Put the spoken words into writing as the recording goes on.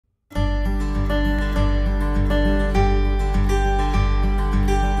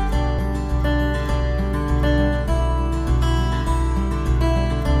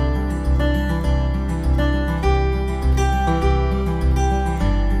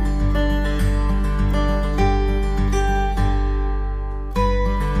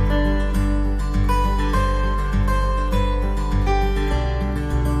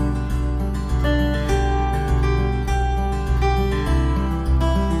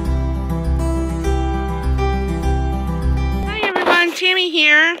Tammy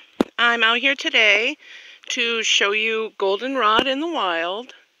here. I'm out here today to show you goldenrod in the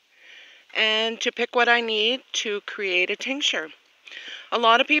wild and to pick what I need to create a tincture. A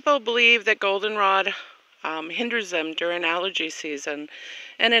lot of people believe that goldenrod hinders them during allergy season,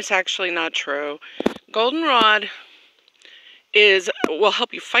 and it's actually not true. Goldenrod will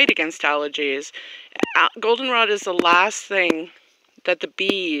help you fight against allergies. Goldenrod is the last thing that the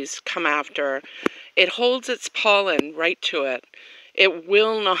bees come after. It holds its pollen right to it. It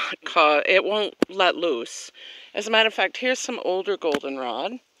won't let loose. As a matter of fact, here's some older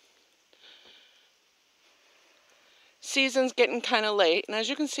goldenrod. Season's getting kind of late, and as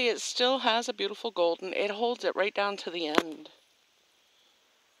you can see, it still has a beautiful golden. It holds it right down to the end.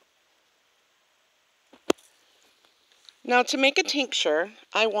 Now, to make a tincture,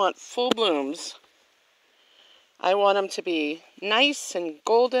 I want full blooms. I want them to be nice and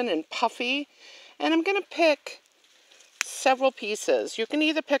golden and puffy, and I'm going to pick several pieces. You can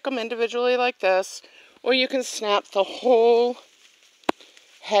either pick them individually like this, or you can snap the whole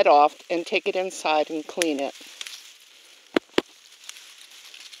head off and take it inside and clean it.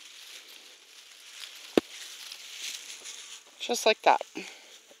 Just like that.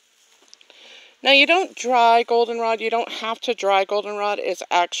 Now, you don't dry goldenrod. You don't have to dry goldenrod. It's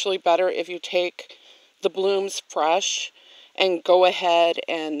actually better if you take the blooms fresh and go ahead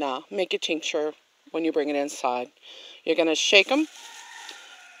and make a tincture when you bring it inside. You're going to shake them.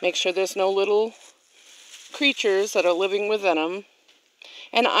 Make sure there's no little creatures that are living within them.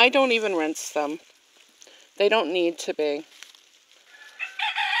 And I don't even rinse them. They don't need to be.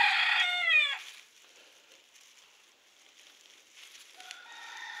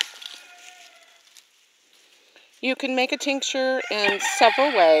 You can make a tincture in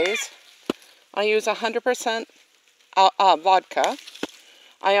several ways. I use 100% vodka.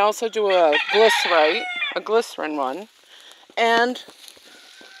 I also do a glycerin one. And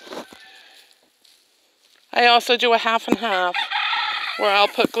I also do a half and half, where I'll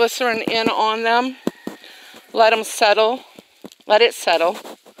put glycerin in on them, let it settle,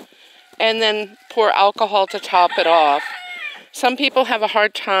 and then pour alcohol to top it off. Some people have a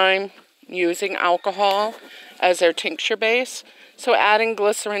hard time using alcohol as their tincture base, so adding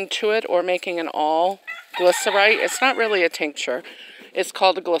glycerin to it or making an all glycerite, it's not really a tincture, it's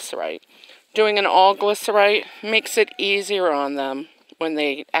called a glycerite. Doing an all glycerite makes it easier on them when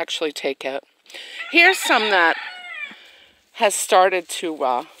they actually take it. Here's some that has started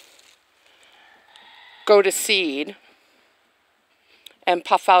to go to seed and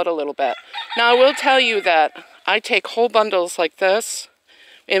puff out a little bit. Now, I will tell you that I take whole bundles like this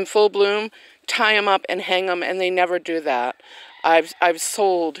in full bloom, tie them up and hang them, and they never do that. I've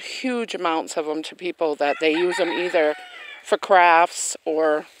sold huge amounts of them to people that they use them either for crafts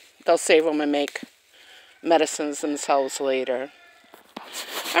or they'll save them and make medicines themselves later.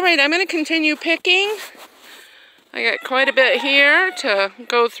 All right, I'm going to continue picking. I got quite a bit here to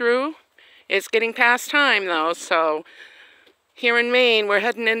go through. It's getting past time though, so here in Maine we're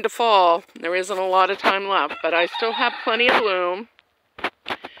heading into fall. There isn't a lot of time left, but I still have plenty of bloom.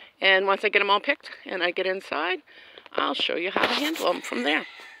 And once I get them all picked and I get inside, I'll show you how to handle them from there.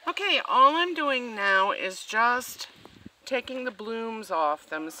 Okay, all I'm doing now is just taking the blooms off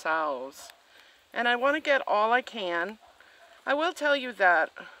themselves. And I want to get all I can. I will tell you that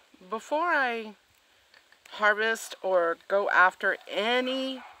before I harvest or go after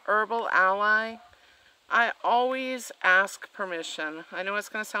any herbal ally, I always ask permission. I know it's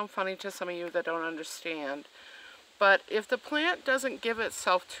going to sound funny to some of you that don't understand. But if the plant doesn't give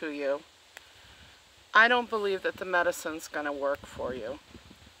itself to you, I don't believe that the medicine's going to work for you.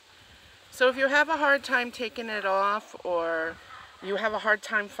 So if you have a hard time taking it off or you have a hard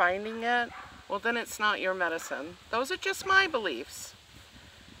time finding it, well, then it's not your medicine. Those are just my beliefs.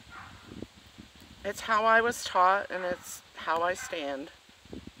 It's how I was taught and it's how I stand.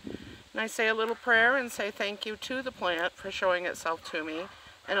 And I say a little prayer and say thank you to the plant for showing itself to me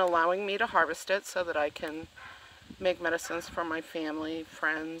and allowing me to harvest it so that I can make medicines for my family,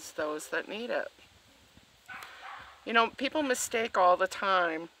 friends, those that need it. You know, people mistake all the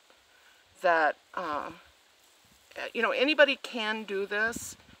time that, anybody can do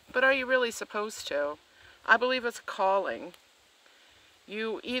this, but are you really supposed to? I believe it's a calling.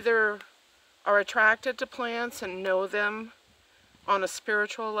 You either are attracted to plants and know them on a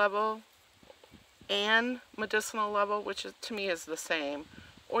spiritual level and medicinal level, which to me is the same,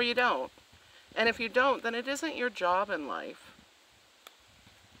 or you don't. And if you don't, then it isn't your job in life.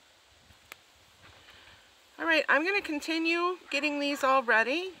 All right, I'm going to continue getting these all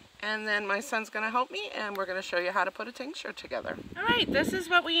ready, and then my son's going to help me, and we're going to show you how to put a tincture together. All right, this is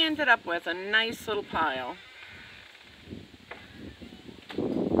what we ended up with, a nice little pile.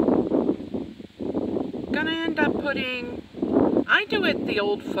 going to end up putting, I do it the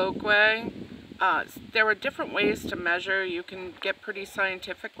old folk way. There are different ways to measure. You can get pretty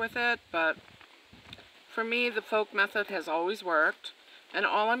scientific with it, but for me, the folk method has always worked. And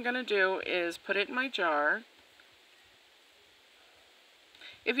all I'm going to do is put it in my jar.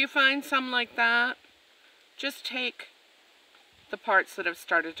 If you find some like that, just take the parts that have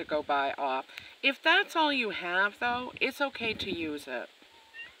started to go by off. If that's all you have, though, it's okay to use it.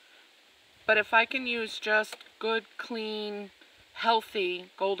 But if I can use just good, clean, healthy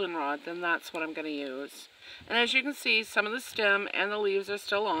goldenrod, then that's what I'm going to use. And as you can see, some of the stem and the leaves are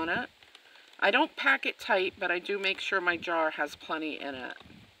still on it. I don't pack it tight, but I do make sure my jar has plenty in it.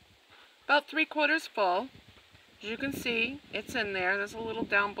 About 3/4 full. As you can see, it's in there. There's a little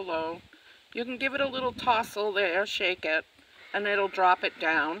down below. You can give it a little tousle there, shake it, and it'll drop it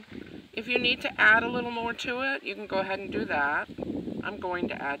down. If you need to add a little more to it, you can go ahead and do that. I'm going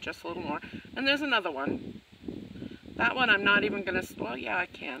to add just a little more. And there's another one. That one I'm not even going to, well, yeah, I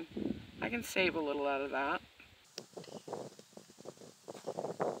can. I can save a little out of that.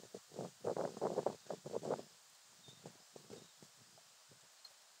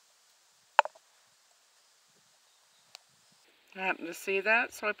 I happen to see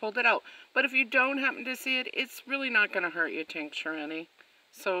that, so I pulled it out. But if you don't happen to see it, it's really not going to hurt your tincture any.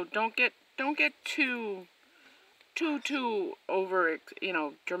 So don't get too over,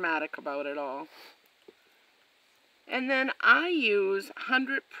 dramatic about it all. And then I use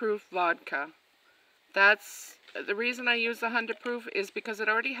 100 proof vodka. That's the reason I use the 100 proof is because it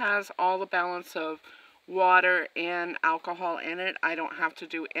already has all the balance of water and alcohol in it. I don't have to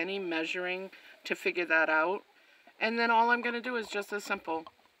do any measuring to figure that out. And then all I'm going to do is just as simple.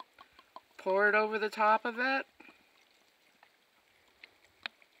 Pour it over the top of it.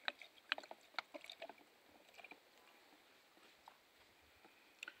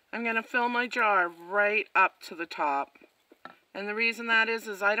 I'm going to fill my jar right up to the top. And the reason that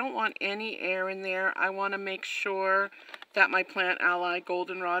is I don't want any air in there. I want to make sure that my plant ally,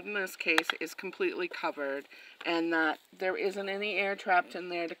 goldenrod in this case, is completely covered. And that there isn't any air trapped in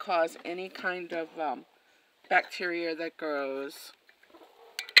there to cause any kind of bacteria that grows.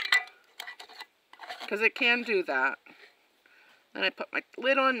 Because it can do that. Then I put my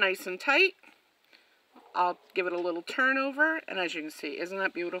lid on nice and tight. I'll give it a little turnover, and as you can see, isn't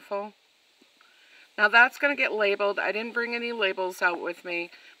that beautiful? Now that's going to get labeled. I didn't bring any labels out with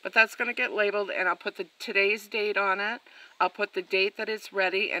me, but that's going to get labeled, and I'll put today's date on it. I'll put the date that it's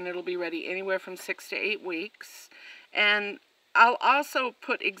ready, and it'll be ready anywhere from 6 to 8 weeks. And I'll also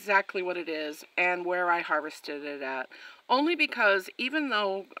put exactly what it is and where I harvested it at. Only because even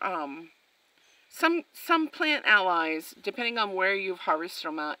though some plant allies, depending on where you've harvested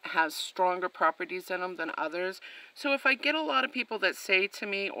them at, has stronger properties in them than others. So if I get a lot of people that say to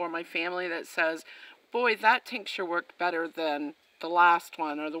me, or my family that says, boy, that tincture worked better than the last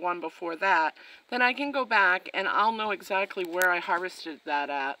one or the one before that, then I can go back and I'll know exactly where I harvested that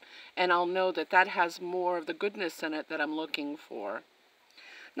at, and I'll know that that has more of the goodness in it that I'm looking for.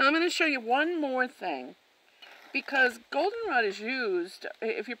 Now I'm going to show you one more thing. Because goldenrod is used,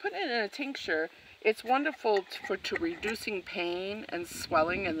 if you're putting it in a tincture, it's wonderful to reducing pain and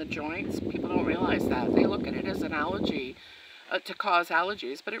swelling in the joints. People don't realize that. They look at it as an allergy, to cause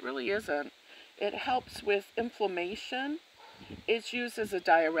allergies, but it really isn't. It helps with inflammation. It's used as a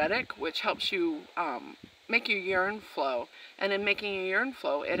diuretic, which helps you make your urine flow. And in making your urine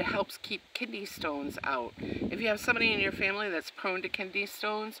flow, it helps keep kidney stones out. If you have somebody in your family that's prone to kidney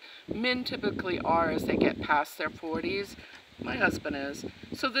stones, men typically are as they get past their 40s. My husband is.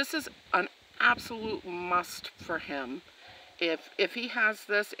 So this is an absolute must for him. If he has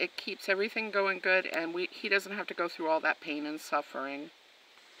this, it keeps everything going good, and he doesn't have to go through all that pain and suffering.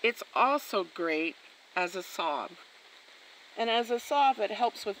 It's also great as a salve. And as a salve, it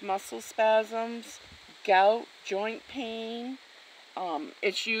helps with muscle spasms, gout, joint pain.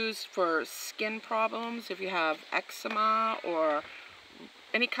 It's used for skin problems. If you have eczema or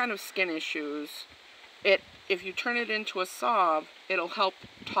any kind of skin issues, if you turn it into a salve, it'll help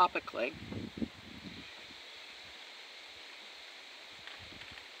topically.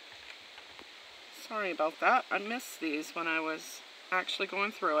 Sorry about that. I missed these when I was actually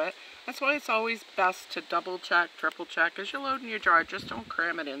going through it. That's why it's always best to double check, triple check. As you're loading your jar, just don't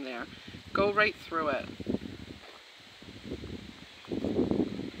cram it in there. Go right through it.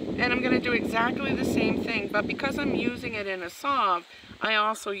 And I'm going to do exactly the same thing, but because I'm using it in a salve, I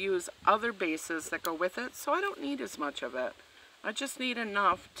also use other bases that go with it, so I don't need as much of it. I just need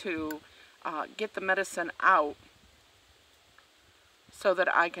enough to get the medicine out so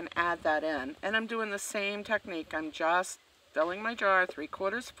that I can add that in. And I'm doing the same technique. I'm just filling my jar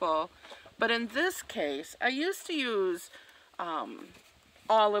 3/4 full, But in this case, I used to use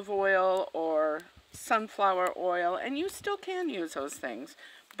olive oil or sunflower oil, and you still can use those things.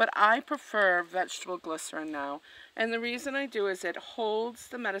 But I prefer vegetable glycerin now. And the reason I do is it holds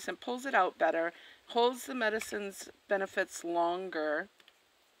the medicine, pulls it out better, holds the medicine's benefits longer.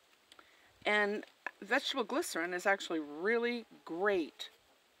 And vegetable glycerin is actually really great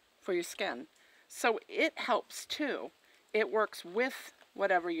for your skin. So it helps too. It works with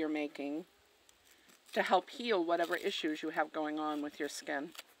whatever you're making to help heal whatever issues you have going on with your skin.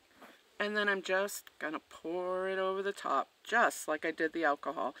 And then I'm just going to pour it over the top, just like I did the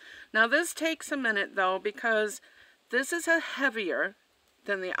alcohol. Now this takes a minute though, because this is heavier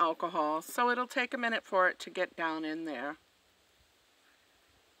than the alcohol, so it'll take a minute for it to get down in there.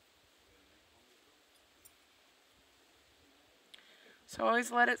 So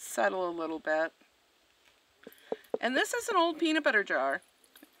always let it settle a little bit. And this is an old peanut butter jar.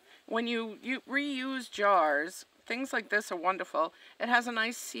 When you reuse jars, things like this are wonderful. It has a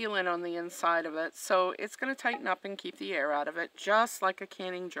nice sealant on the inside of it, so it's going to tighten up and keep the air out of it, just like a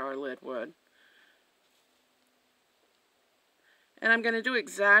canning jar lid would. And I'm going to do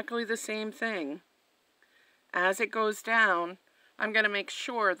exactly the same thing. As it goes down, I'm going to make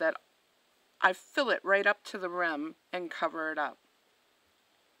sure that I fill it right up to the rim and cover it up.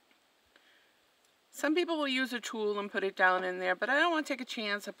 Some people will use a tool and put it down in there, but I don't want to take a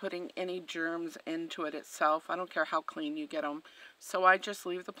chance of putting any germs into it itself. I don't care how clean you get them. So I just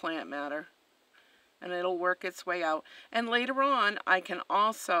leave the plant matter, and it'll work its way out. And later on, I can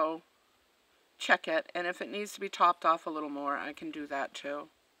also check it, and if it needs to be topped off a little more, I can do that too.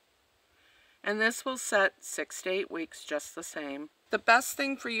 And this will set 6 to 8 weeks just the same. The best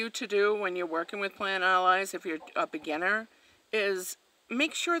thing for you to do when you're working with plant allies, if you're a beginner, is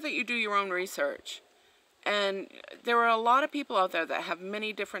make sure that you do your own research. And there are a lot of people out there that have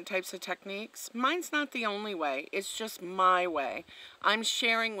many different types of techniques. Mine's not the only way. It's just my way. I'm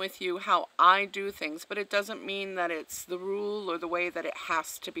sharing with you how I do things, but it doesn't mean that it's the rule or the way that it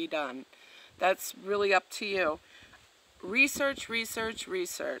has to be done. That's really up to you. Research, research,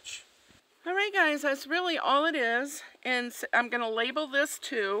 research. Alright guys, that's really all it is. And I'm going to label this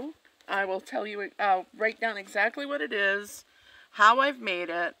too. I will tell you, I'll write down exactly what it is, how I've made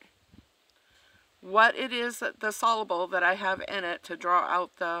it, what it is, the soluble that I have in it to draw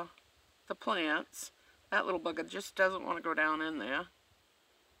out the plants. That little bugger just doesn't want to go down in there.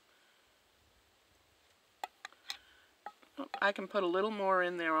 Oh, I can put a little more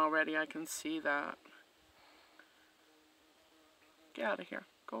in there already, I can see that. Get out of here,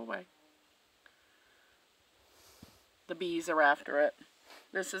 go away. The bees are after it.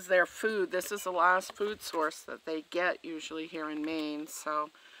 This is their food. This is the last food source that they get usually here in Maine, so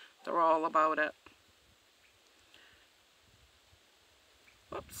they're all about it.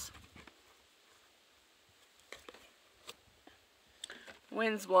 Whoops.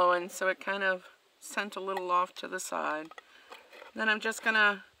 Wind's blowing, so it kind of sent a little off to the side. Then I'm just going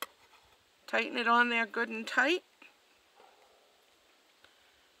to tighten it on there good and tight.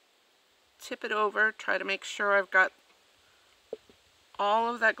 Tip it over, try to make sure I've got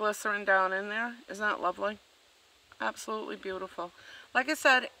all of that glycerin down in there. Isn't that lovely? Absolutely beautiful. Like I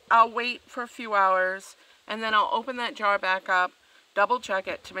said, I'll wait for a few hours and then I'll open that jar back up, double check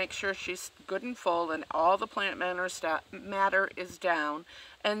it to make sure she's good and full and all the plant matter is down.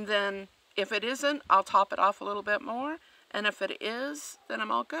 And then if it isn't, I'll top it off a little bit more. And if it is, then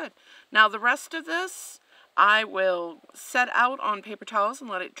I'm all good. Now the rest of this, I will set out on paper towels and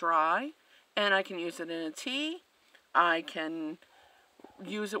let it dry. And I can use it in a tea. I can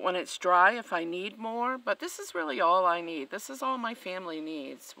use it when it's dry if I need more, but this is really all I need. This is all my family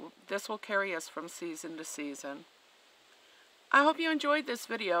needs. This will carry us from season to season. I hope you enjoyed this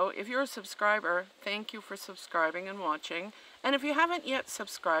video. If you're a subscriber, thank you for subscribing and watching. And if you haven't yet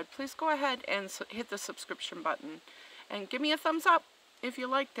subscribed, please go ahead and hit the subscription button. And give me a thumbs up if you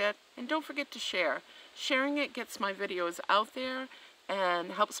liked it. And don't forget to share. Sharing it gets my videos out there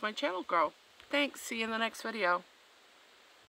and helps my channel grow. Thanks. See you in the next video.